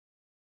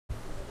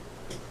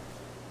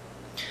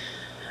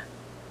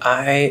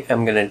I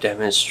am going to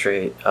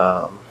demonstrate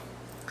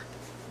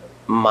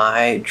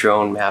my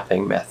drone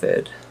mapping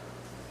method,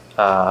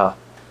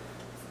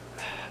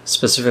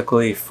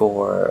 specifically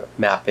for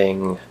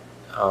mapping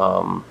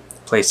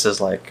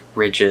places like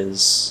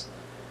ridges,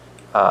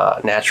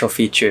 natural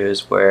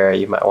features where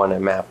you might want to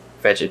map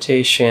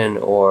vegetation,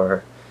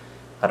 or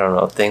I don't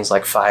know, things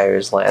like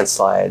fires,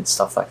 landslides,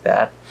 stuff like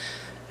that.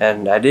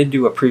 And I did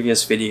do a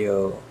previous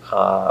video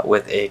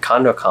with a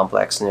condo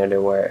complex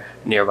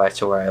nearby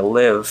to where I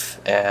live,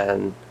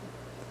 and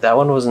that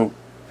one wasn't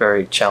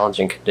very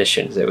challenging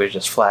conditions. It was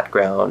just flat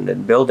ground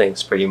and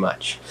buildings pretty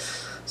much.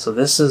 So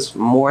this is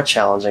more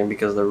challenging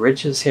because the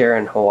ridges here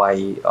in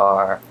Hawaii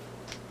are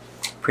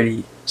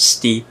pretty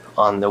steep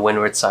on the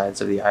windward sides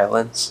of the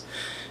islands,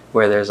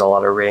 where there's a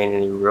lot of rain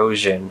and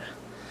erosion.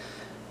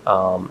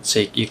 So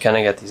you kind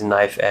of get these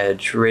knife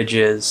edge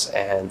ridges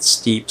and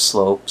steep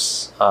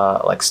slopes,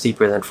 like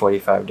steeper than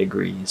 45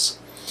 degrees.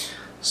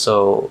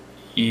 So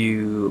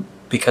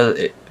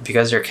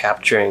because you're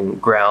capturing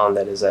ground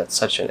that is at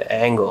such an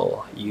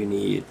angle, you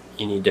need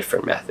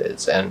different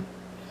methods. And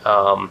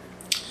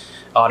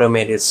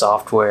automated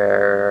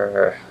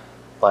software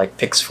like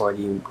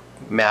Pix4D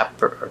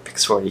Map or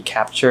Pix4D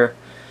Capture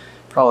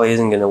probably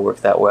isn't going to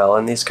work that well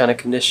in these kind of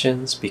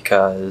conditions,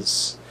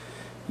 because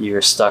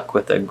you're stuck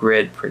with a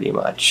grid pretty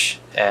much.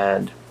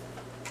 And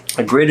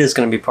a grid is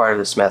going to be part of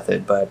this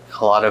method, but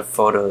a lot of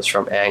photos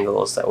from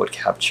angles that would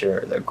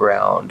capture the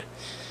ground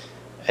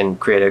and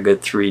create a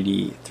good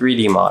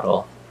 3D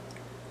model.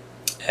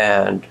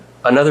 And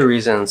another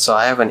reason, so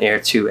I have an Air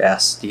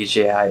 2S,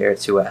 DJI Air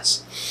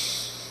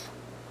 2S,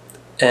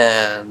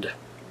 and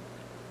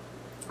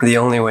the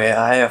only way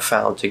I have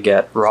found to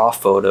get raw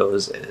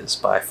photos is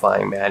by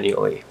flying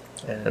manually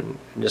and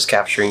just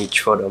capturing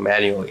each photo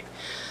manually.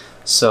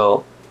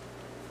 So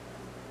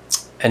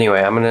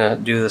anyway, I'm gonna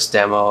do this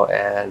demo,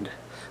 and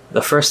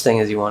the first thing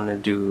is you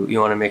want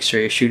to make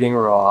sure you're shooting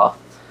raw.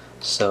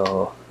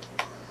 So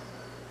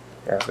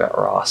here I've got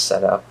raw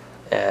set up,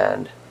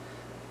 and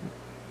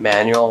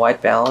manual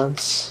white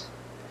balance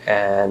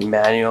and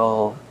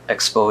manual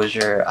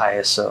exposure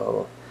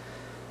ISO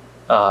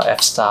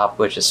f-stop,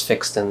 which is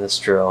fixed in this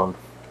drone.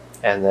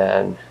 And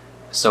then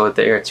so with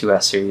the Air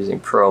 2S you're using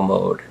pro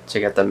mode to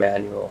get the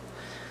manual.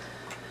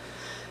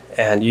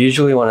 And you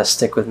usually want to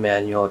stick with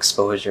manual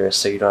exposure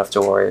so you don't have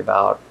to worry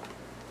about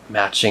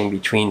matching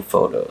between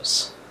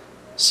photos.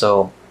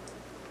 So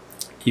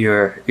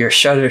your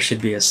shutter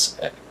should be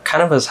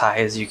kind of as high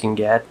as you can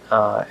get.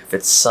 If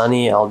it's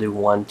sunny, I'll do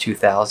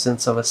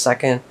 1/2000th of a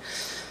second.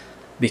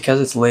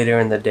 Because it's later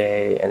in the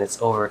day and it's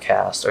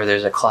overcast, or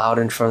there's a cloud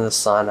in front of the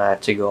sun, I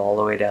have to go all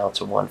the way down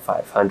to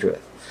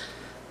 1/500th.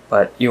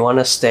 But you want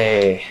to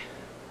stay,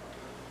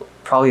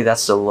 probably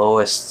that's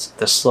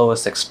the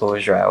slowest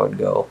exposure I would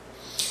go.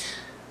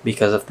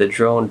 Because if the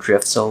drone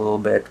drifts a little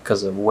bit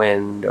because of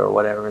wind or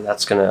whatever,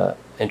 that's going to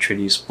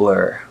introduce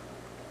blur.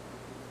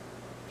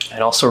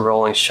 And also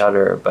rolling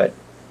shutter, but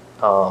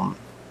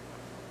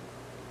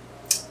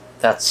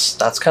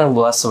that's kind of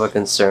less of a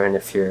concern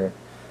if you're,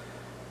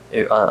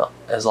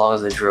 as long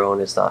as the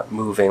drone is not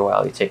moving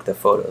while you take the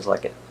photos,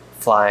 like it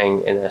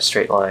flying in a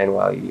straight line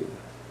while you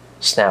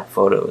snap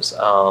photos.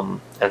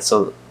 And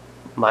so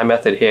my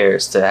method here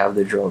is to have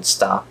the drone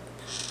stop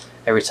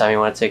every time you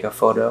want to take a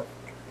photo.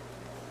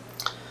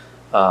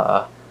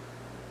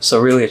 So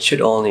really it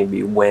should only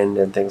be wind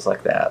and things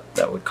like that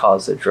would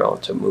cause the drone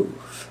to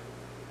move.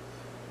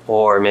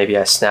 Or maybe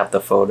I snap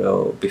the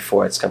photo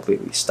before it's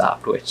completely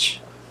stopped, which,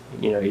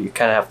 you know, you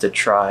kind of have to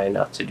try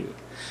not to do.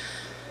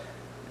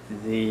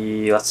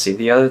 Let's see,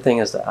 the other thing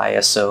is the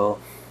ISO.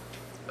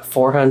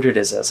 400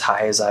 is as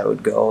high as I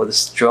would go.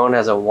 This drone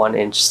has a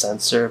 1-inch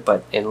sensor,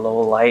 but in low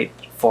light,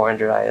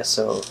 400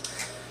 ISO,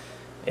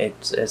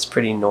 it's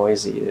pretty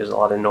noisy. There's a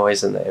lot of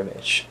noise in the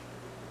image.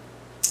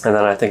 And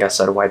then I think I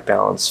said white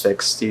balance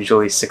fixed,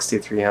 usually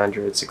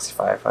 6300,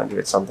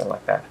 6500, something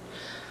like that.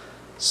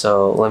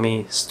 So let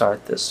me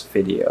start this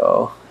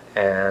video,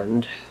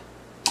 and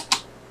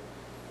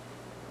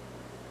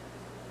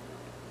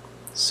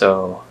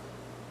so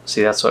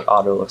see, that's what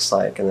auto looks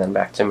like, and then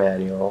back to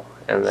manual,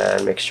 and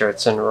then make sure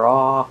it's in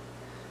raw,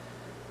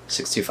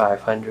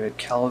 6500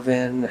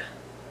 Kelvin.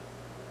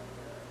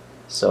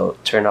 So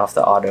turn off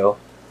the auto.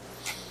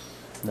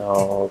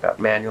 No, got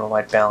manual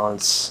white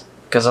balance,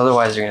 because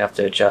otherwise you're gonna have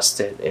to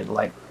adjust it in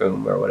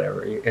Lightroom or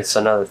whatever. It's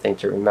another thing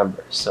to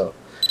remember. So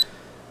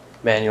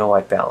manual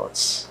white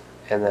balance,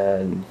 and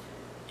then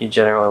you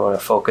generally want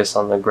to focus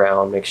on the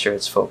ground, make sure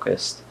it's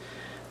focused,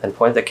 and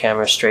point the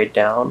camera straight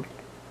down.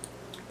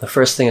 The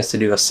first thing is to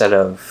do a set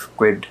of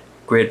grid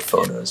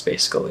photos,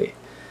 basically.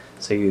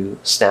 So you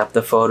snap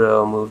the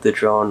photo, move the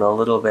drone a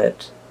little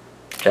bit,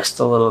 just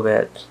a little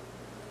bit,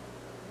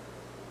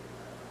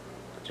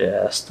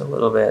 just a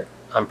little bit.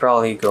 I'm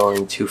probably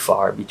going too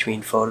far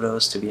between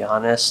photos, to be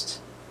honest,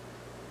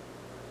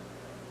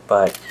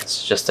 but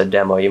it's just a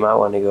demo. You might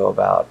want to go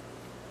about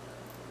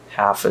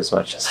half as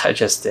much as I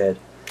just did.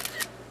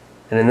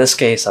 And in this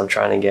case, I'm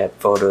trying to get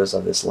photos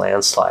of this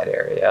landslide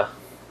area.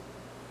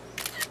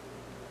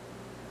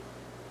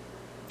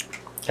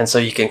 And so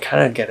you can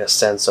kind of get a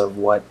sense of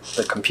what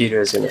the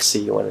computer is going to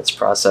see when it's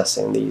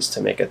processing these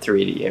to make a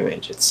 3D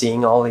image. It's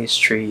seeing all these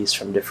trees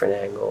from different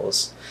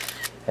angles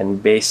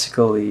and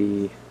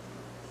basically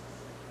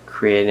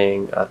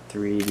creating a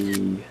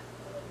 3D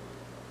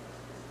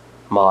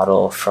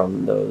model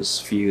from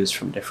those views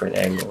from different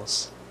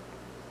angles.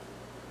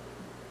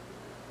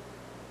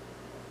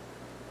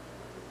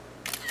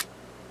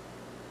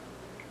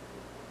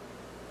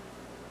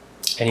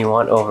 And you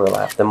want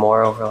overlap. The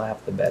more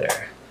overlap, the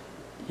better.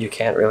 You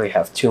can't really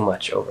have too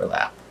much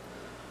overlap.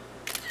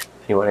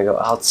 You want to go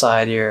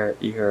outside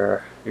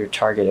your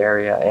target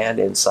area and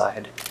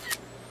inside.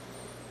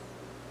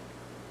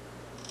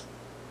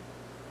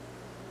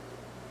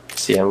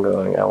 See, I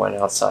went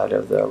outside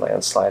of the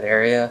landslide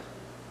area.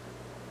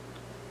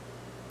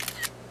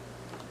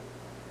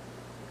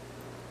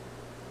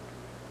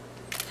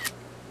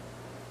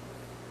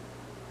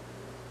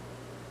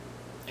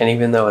 And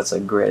even though it's a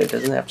grid, it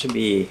doesn't have to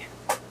be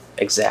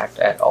exact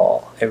at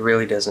all. It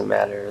really doesn't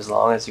matter as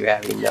long as you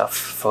have enough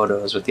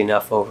photos with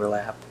enough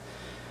overlap.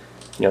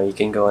 You know, you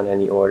can go in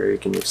any order. You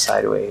can move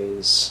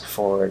sideways,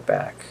 forward,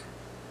 back.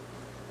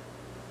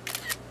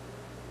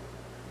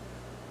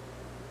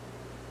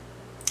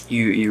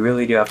 You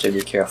really do have to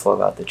be careful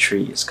about the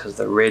trees because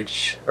the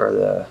ridge or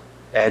the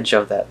edge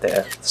of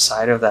the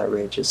side of that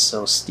ridge is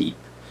so steep.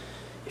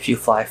 If you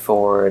fly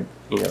forward,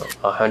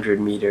 100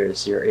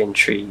 meters, you're in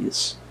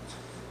trees.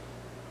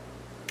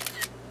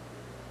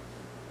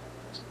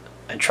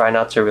 And try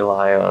not to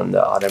rely on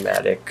the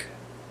automatic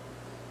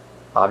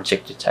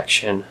object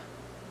detection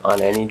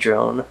on any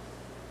drone.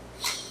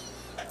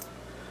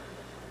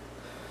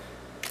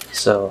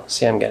 So,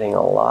 see, I'm getting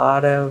a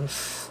lot of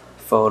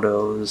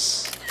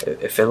photos.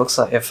 If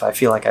I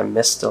feel like I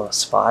missed a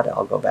spot,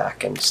 I'll go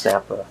back and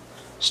snap a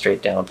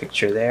straight down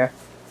picture there.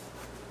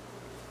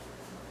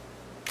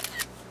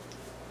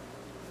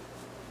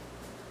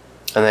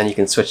 And then you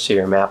can switch to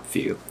your map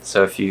view.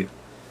 So if you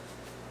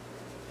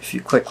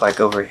click like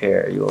over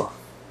here, you'll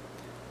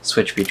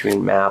switch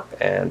between map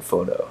and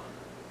photo.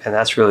 And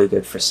that's really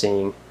good for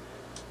seeing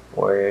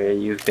where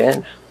you've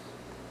been.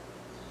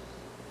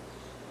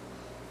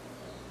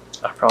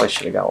 I probably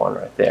should have got one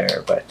right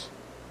there, but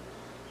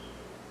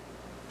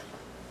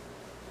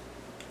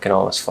you can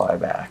almost fly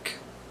back.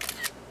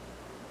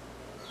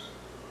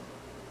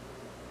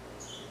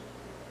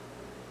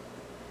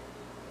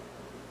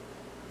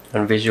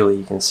 And visually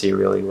you can see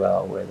really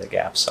well where the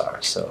gaps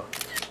are, so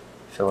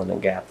fill in a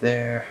gap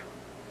there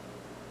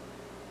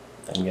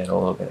and get a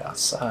little bit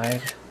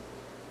outside.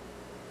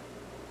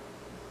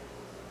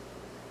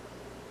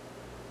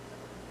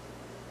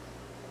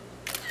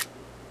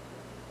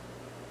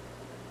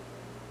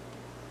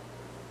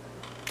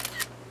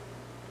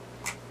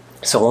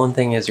 So one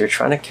thing is you're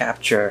trying to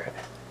capture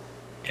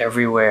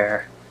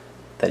everywhere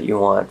that you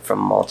want from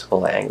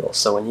multiple angles.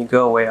 So when you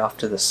go way off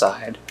to the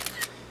side,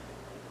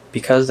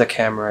 because the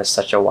camera is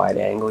such a wide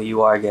angle,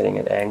 you are getting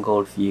an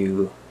angled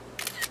view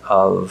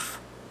of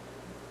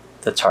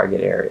the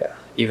target area.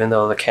 Even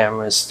though the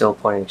camera is still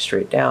pointing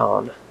straight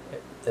down,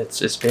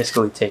 it's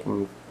basically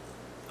taking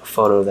a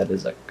photo that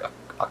is a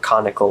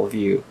conical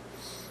view.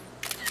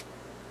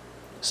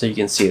 So you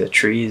can see the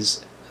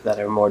trees that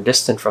are more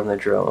distant from the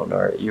drone,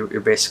 or you're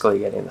basically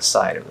getting the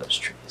side of those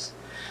trees.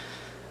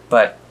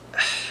 But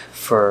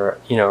for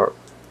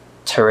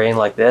terrain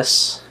like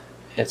this,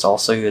 it's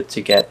also good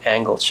to get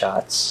angled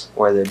shots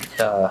where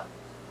the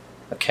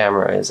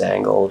camera is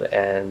angled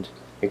and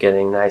you're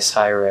getting nice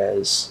high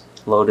res,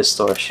 low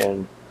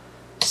distortion,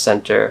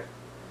 center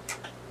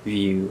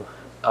view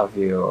of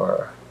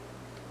your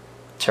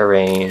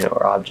terrain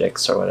or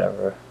objects or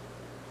whatever.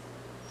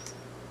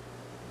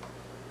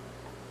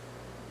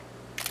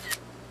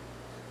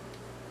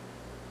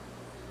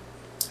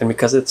 And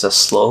because it's a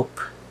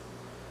slope,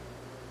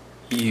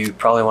 you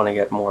probably want to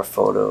get more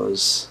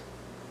photos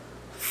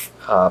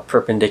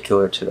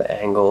perpendicular to the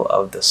angle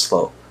of the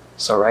slope.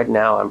 So right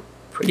now I'm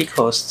pretty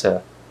close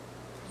to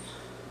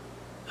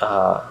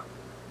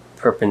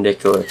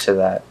perpendicular to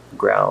that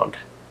ground.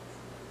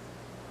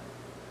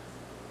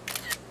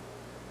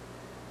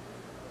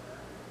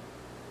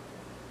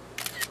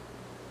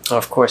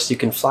 Of course, you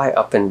can fly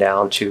up and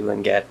down too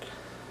and get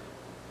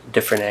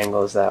different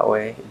angles that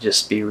way.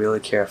 Just be really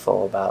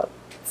careful about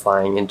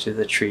flying into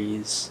the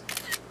trees.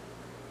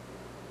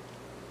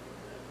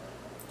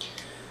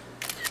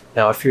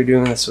 Now if you're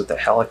doing this with a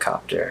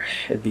helicopter,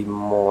 it'd be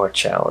more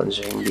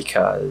challenging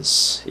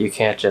because you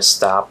can't just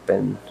stop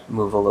and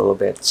move a little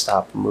bit,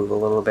 stop and move a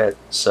little bit.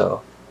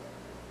 So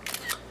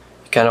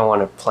you kind of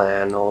want to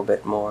plan a little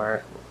bit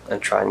more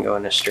and try and go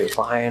in a straight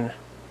line.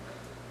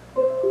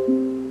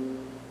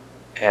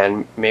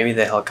 And maybe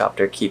the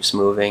helicopter keeps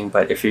moving,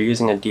 but if you're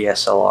using a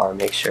DSLR,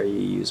 make sure you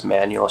use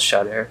manual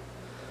shutter.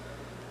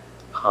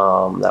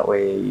 That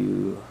way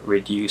you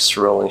reduce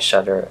rolling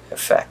shutter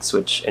effects,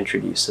 which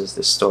introduces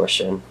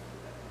distortion.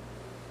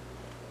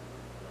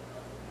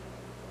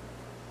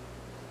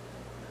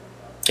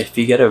 If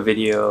you get a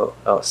video,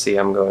 oh, see,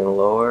 I'm going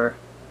lower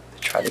to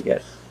try to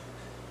get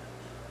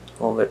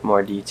a little bit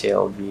more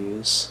detailed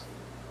views.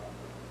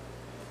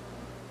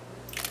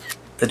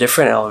 the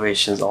different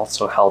elevations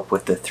also help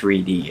with the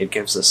 3D. It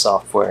gives the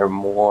software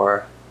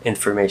more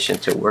information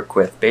to work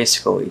with,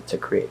 basically, to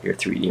create your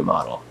 3D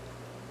model.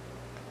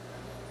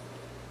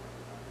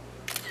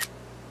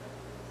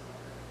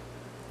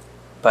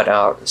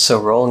 But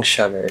so rolling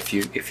shutter, if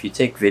you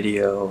take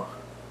video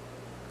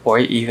or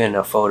even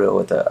a photo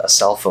with a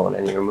cell phone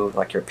and you're moving,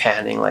 like you're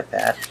panning like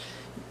that,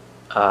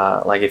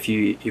 like if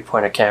you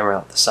point a camera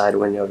out the side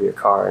window of your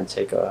car and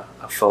take a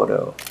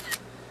photo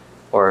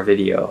or a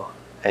video,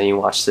 and you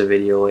watch the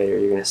video later,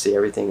 you're going to see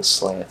everything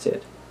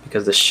slanted,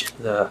 because it's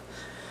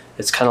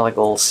kind of like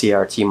old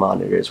CRT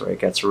monitors where it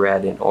gets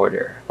read in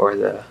order, or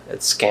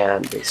it's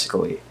scanned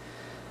basically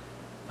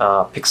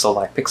pixel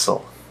by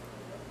pixel,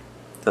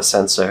 the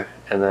sensor,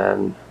 and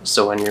then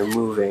so when you're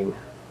moving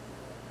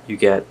you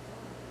get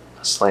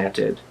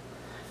slanted.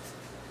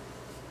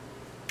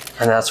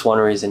 And that's one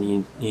reason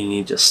you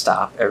need to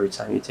stop every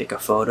time you take a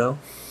photo.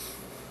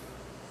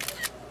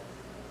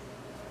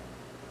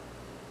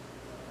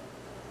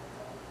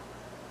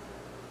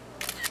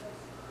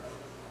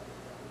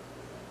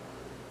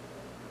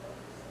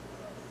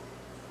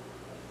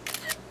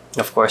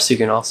 Of course, you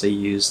can also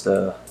use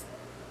the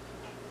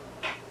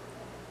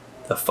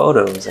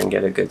photos and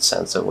get a good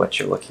sense of what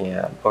you're looking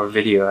at, or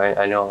video.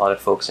 I know a lot of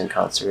folks in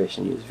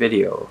conservation use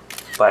video,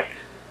 but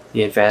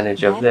the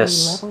advantage of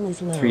this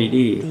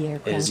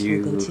 3D is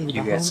you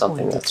get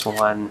something that's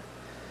one,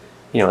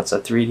 it's a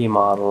 3D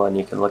model and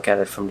you can look at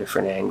it from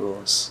different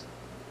angles.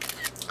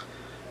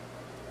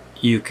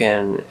 You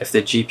can, if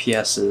the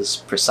GPS is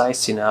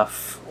precise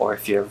enough, or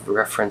if you have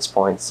reference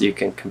points, you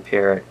can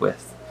compare it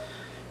with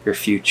your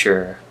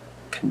future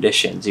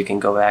conditions. You can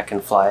go back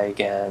and fly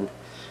again,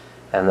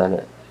 and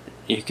then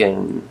you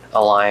can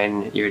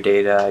align your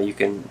data.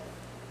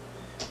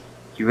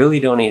 You really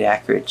don't need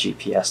accurate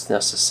GPS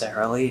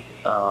necessarily.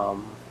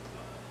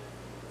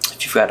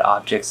 If you've got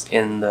objects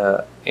in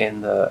the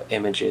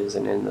images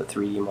and in the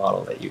 3D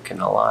model that you can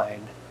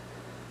align,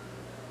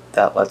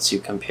 that lets you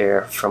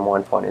compare from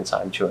one point in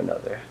time to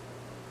another.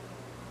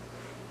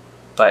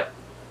 But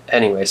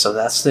anyway, so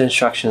that's the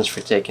instructions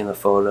for taking the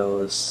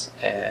photos,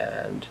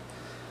 and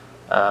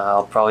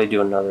I'll probably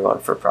do another one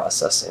for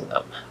processing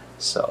them.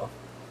 So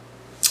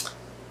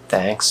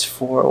thanks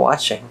for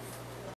watching.